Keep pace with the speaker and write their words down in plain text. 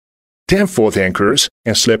Danforth anchors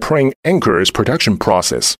and slip ring anchors production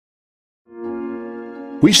process.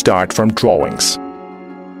 We start from drawings.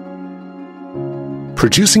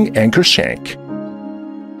 Producing anchor shank.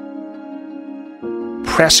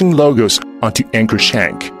 Pressing logos onto anchor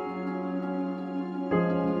shank.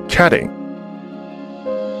 Cutting.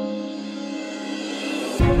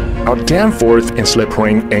 Our Danforth and slip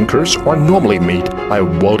ring anchors are normally made by a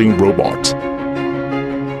welding robot.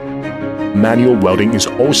 Manual welding is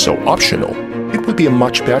also optional. It would be a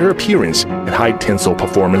much better appearance and high tensile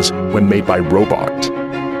performance when made by robot.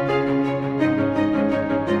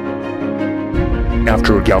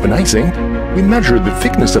 After galvanizing, we measure the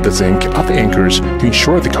thickness of the zinc of the anchors to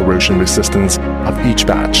ensure the corrosion resistance of each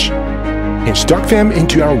batch, and stock them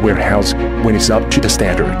into our warehouse when it's up to the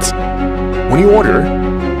standards. When you order,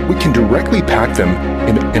 we can directly pack them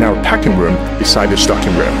in our packing room beside the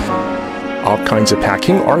stocking room. All kinds of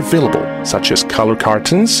packing are available, such as color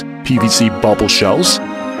cartons, PVC bubble shells,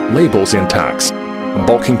 labels and tags,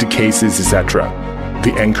 bulking to cases, etc.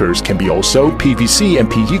 The anchors can be also PVC and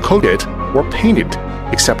PE coated or painted,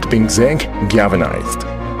 except being zinc galvanized.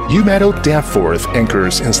 U-metal Danforth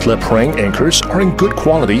anchors and slip ring anchors are in good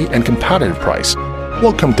quality and competitive price.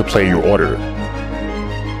 Welcome to place your order.